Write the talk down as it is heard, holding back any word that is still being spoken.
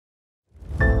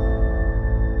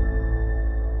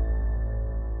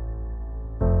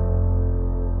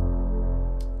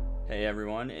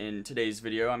everyone. In today's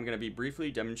video, I'm going to be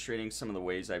briefly demonstrating some of the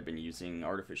ways I've been using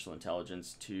artificial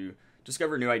intelligence to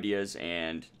discover new ideas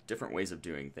and different ways of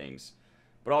doing things,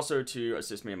 but also to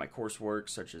assist me in my coursework,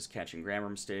 such as catching grammar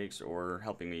mistakes or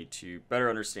helping me to better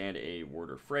understand a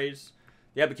word or phrase.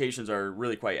 The applications are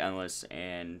really quite endless,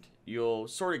 and you'll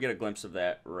sort of get a glimpse of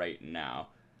that right now.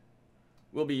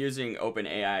 We'll be using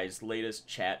OpenAI's latest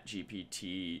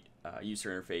ChatGPT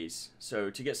user interface. So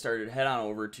to get started, head on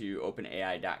over to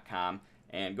openai.com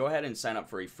and go ahead and sign up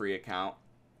for a free account.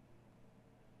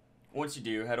 Once you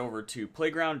do, head over to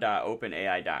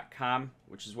playground.openai.com,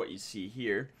 which is what you see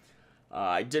here.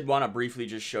 I did want to briefly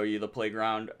just show you the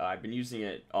playground. I've been using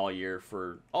it all year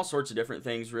for all sorts of different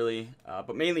things, really,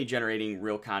 but mainly generating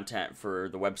real content for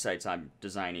the websites I'm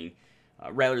designing,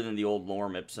 rather than the old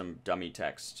lorem ipsum dummy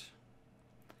text.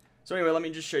 So anyway, let me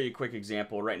just show you a quick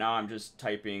example. Right now I'm just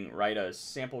typing, write a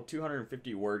sample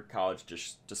 250 word college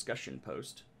discussion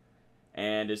post.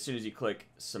 And as soon as you click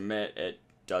submit, it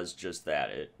does just that.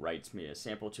 It writes me a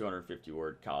sample 250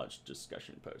 word college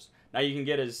discussion post. Now you can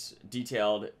get as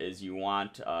detailed as you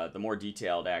want. The more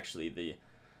detailed, actually, the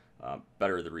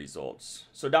better the results.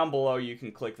 So down below you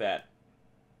can click that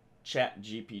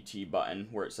ChatGPT button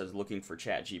where it says looking for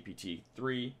ChatGPT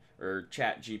 3 or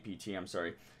ChatGPT, I'm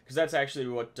sorry, because that's actually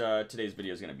what today's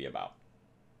video is going to be about.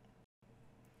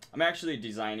 I'm actually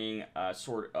designing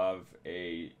sort of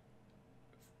a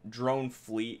drone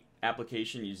fleet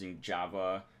application using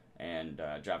Java and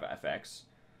JavaFX.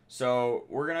 So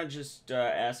we're going to just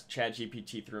ask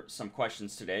ChatGPT some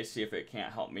questions today, see if it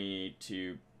can't help me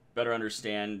to better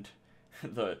understand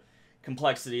the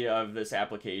complexity of this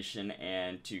application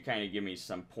and to kind of give me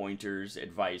some pointers,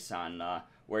 advice on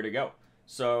where to go.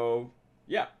 So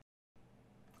yeah.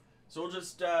 So we'll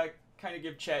just kind of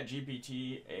give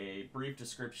ChatGPT a brief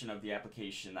description of the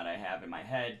application that I have in my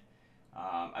head.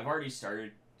 I've already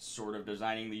started sort of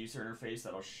designing the user interface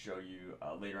that I'll show you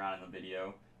later on in the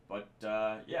video. But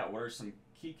yeah, what are some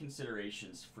key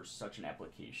considerations for such an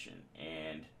application?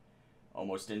 And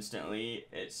almost instantly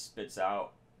it spits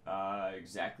out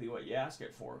exactly what you ask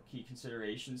it for. Key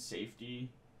considerations: safety,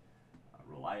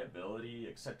 reliability,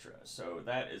 etc. So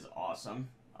that is awesome.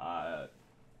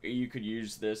 You could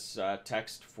use this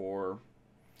text for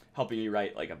helping you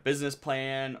write like a business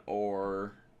plan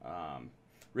or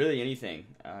really anything.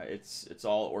 It's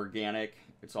all organic.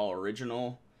 It's all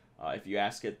original. If you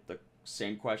ask it the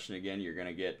same question again, you're going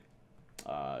to get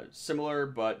similar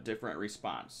but different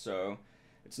response. So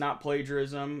it's not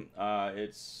plagiarism.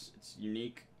 It's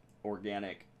unique,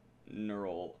 organic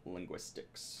neural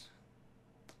linguistics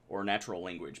or natural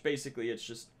language. Basically, it's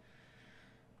just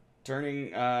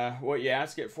turning what you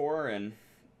ask it for, and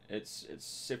it's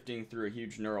sifting through a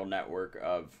huge neural network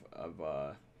of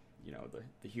you know,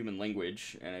 the human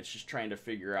language, and it's just trying to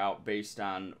figure out, based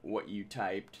on what you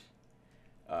typed,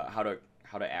 how to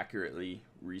accurately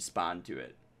respond to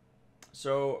it.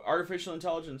 So artificial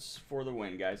intelligence for the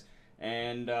win, guys.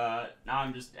 And now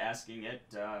I'm just asking it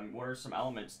what are some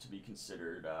elements to be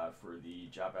considered for the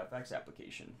JavaFX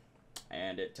application,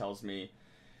 and it tells me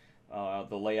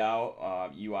the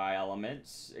layout, UI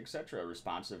elements, etc.,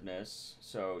 responsiveness.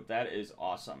 So that is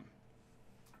awesome.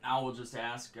 Now we'll just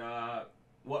ask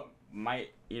what might,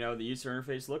 you know, the user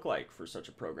interface look like for such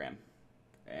a program,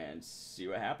 and see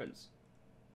what happens.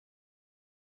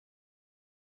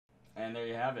 And there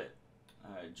you have it.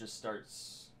 It just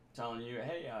starts telling you,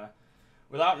 hey,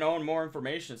 without knowing more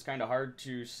information, it's kind of hard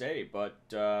to say, but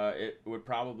it would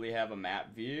probably have a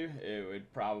map view. It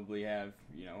would probably have,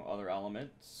 you know, other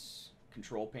elements,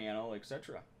 control panel,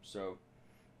 etc. So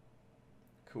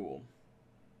cool.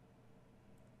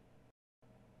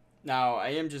 Now I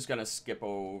am just gonna skip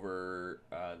over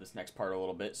this next part a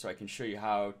little bit so I can show you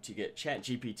how to get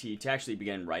ChatGPT to actually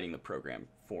begin writing the program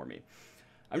for me.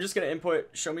 I'm just going to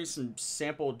show me some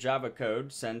sample Java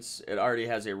code, since it already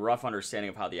has a rough understanding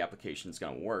of how the application is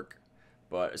going to work.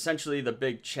 But essentially the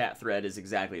big chat thread is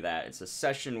exactly that. It's a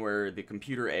session where the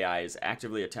computer AI is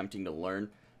actively attempting to learn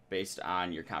based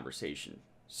on your conversation.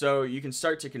 So you can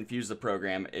start to confuse the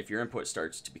program if your input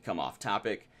starts to become off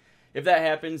topic. If that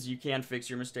happens, you can fix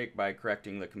your mistake by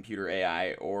correcting the computer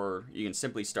AI, or you can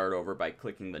simply start over by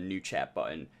clicking the new chat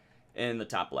button in the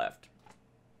top left.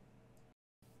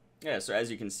 Yeah, so as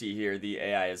you can see here, the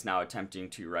AI is now attempting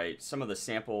to write some of the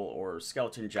sample or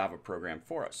skeleton Java program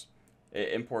for us.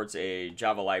 It imports a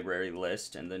Java library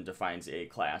list and then defines a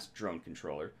class drone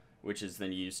controller, which is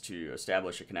then used to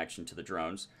establish a connection to the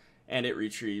drones, and it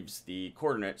retrieves the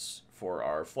coordinates for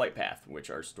our flight path,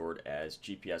 which are stored as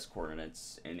GPS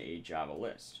coordinates in a Java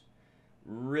list.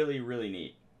 Really, really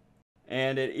neat.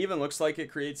 And it even looks like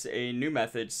it creates a new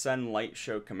method,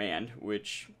 sendLightShow command,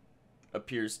 which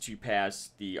appears to pass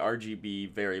the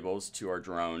RGB variables to our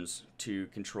drones to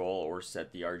control or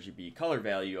set the RGB color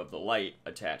value of the light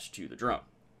attached to the drone.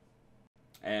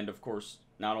 And of course,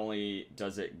 not only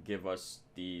does it give us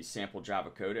the sample Java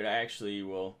code, it actually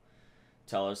will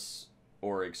tell us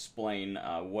or explain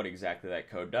what exactly that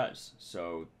code does.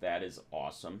 So that is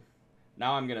awesome.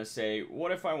 Now I'm going to say,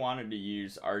 what if I wanted to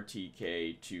use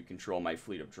RTK to control my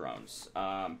fleet of drones?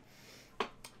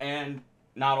 And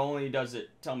not only does it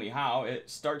tell me how, it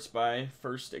starts by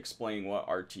first explaining what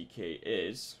RTK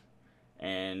is,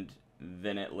 and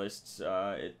then it lists,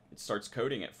 it starts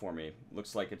coding it for me.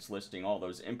 Looks like it's listing all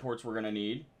those imports we're going to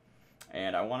need,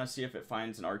 and I want to see if it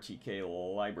finds an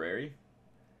RTK library,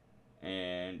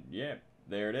 and yeah,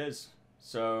 there it is.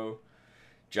 So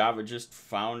Java just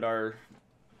found our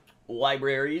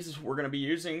libraries we're going to be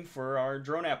using for our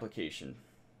drone application.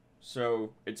 So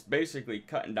it's basically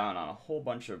cutting down on a whole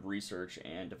bunch of research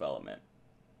and development.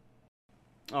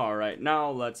 Alright, now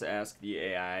let's ask the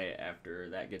AI, after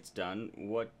that gets done,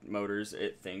 what motors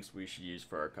it thinks we should use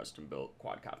for our custom built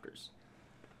quadcopters.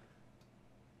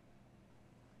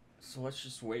 So let's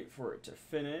just wait for it to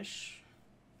finish.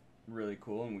 Really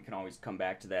cool, and we can always come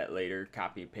back to that later,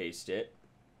 copy paste it.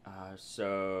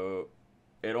 So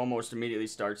it almost immediately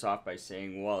starts off by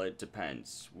saying, well, it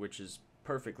depends, which is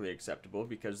perfectly acceptable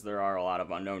because there are a lot of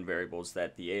unknown variables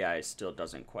that the AI still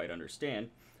doesn't quite understand,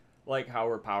 like how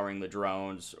we're powering the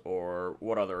drones or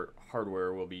what other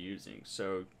hardware we'll be using.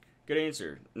 So good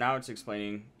answer. Now it's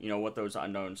explaining, what those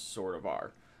unknowns sort of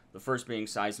are. The first being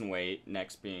size and weight,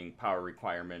 next being power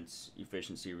requirements,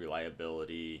 efficiency,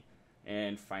 reliability,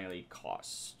 and finally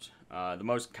cost. The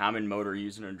most common motor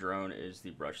used in a drone is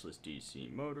the brushless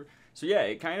DC motor. So yeah,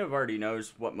 it kind of already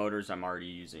knows what motors I'm already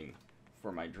using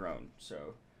for my drone.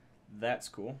 So that's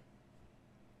cool.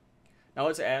 Now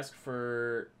let's ask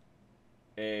for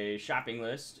a shopping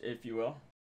list, if you will.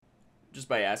 Just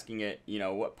by asking it,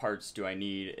 what parts do I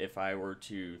need if I were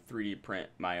to 3D print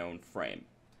my own frame?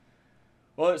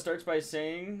 Well, it starts by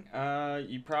saying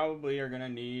you probably are going to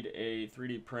need a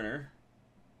 3D printer.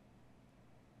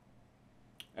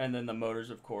 And then the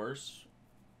motors, of course,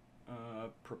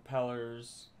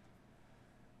 propellers,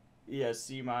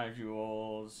 ESC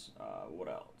modules, what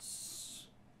else?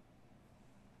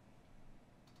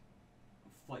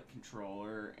 Flight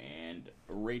controller and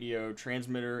radio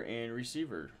transmitter and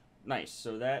receiver. Nice,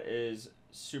 so that is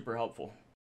super helpful.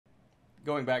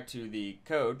 Going back to the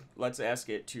code, let's ask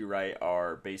it to write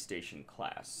our base station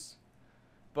class.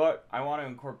 But I want to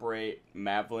incorporate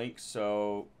MAVLink,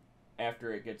 so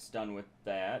after it gets done with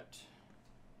that,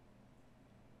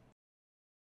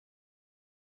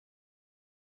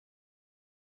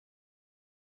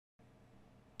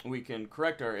 we can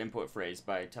correct our input phrase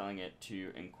by telling it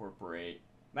to incorporate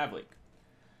MAVLink.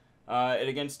 It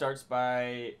again starts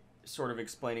by sort of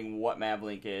explaining what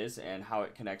MAVLink is and how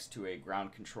it connects to a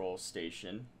ground control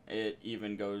station. It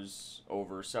even goes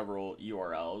over several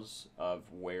URLs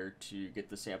of where to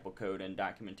get the sample code and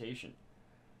documentation.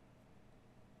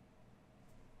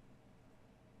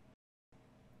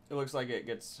 It looks like it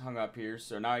gets hung up here,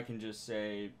 so now I can just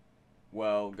say,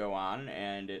 well, go on,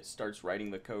 and it starts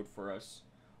writing the code for us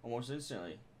almost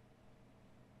instantly.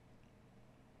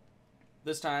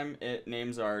 This time it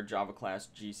names our Java class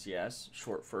GCS,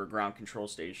 short for ground control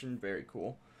station. Very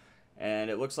cool. And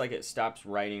it looks like it stops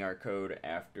writing our code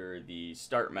after the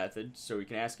start method, so we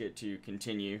can ask it to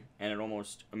continue, and it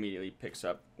almost immediately picks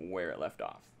up where it left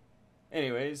off.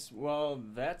 Anyways, well,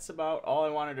 that's about all I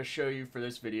wanted to show you for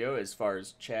this video as far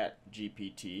as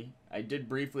ChatGPT. I did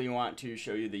briefly want to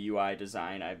show you the UI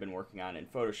design I've been working on in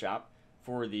Photoshop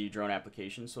for the drone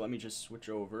application, so let me just switch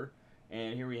over,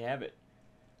 and here we have it.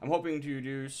 I'm hoping to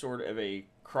do sort of a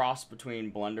cross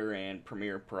between Blender and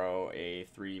Premiere Pro, a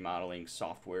 3D modeling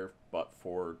software, but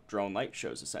for drone light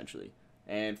shows essentially.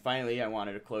 And finally, I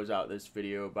wanted to close out this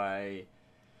video by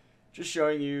just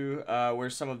showing you where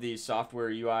some of the software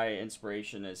UI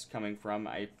inspiration is coming from.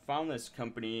 I found this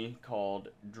company called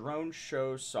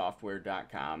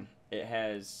droneshowsoftware.com. It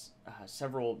has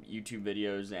several YouTube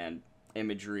videos and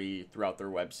imagery throughout their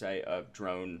website of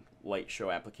drone light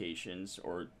show applications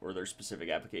or their specific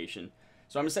application.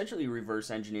 So I'm essentially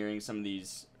reverse engineering some of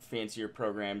these fancier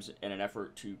programs in an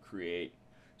effort to create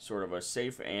sort of a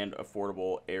safe and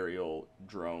affordable aerial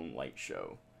drone light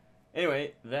show.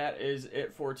 Anyway, that is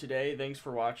it for today. Thanks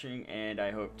for watching, and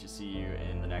I hope to see you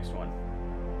in the next one.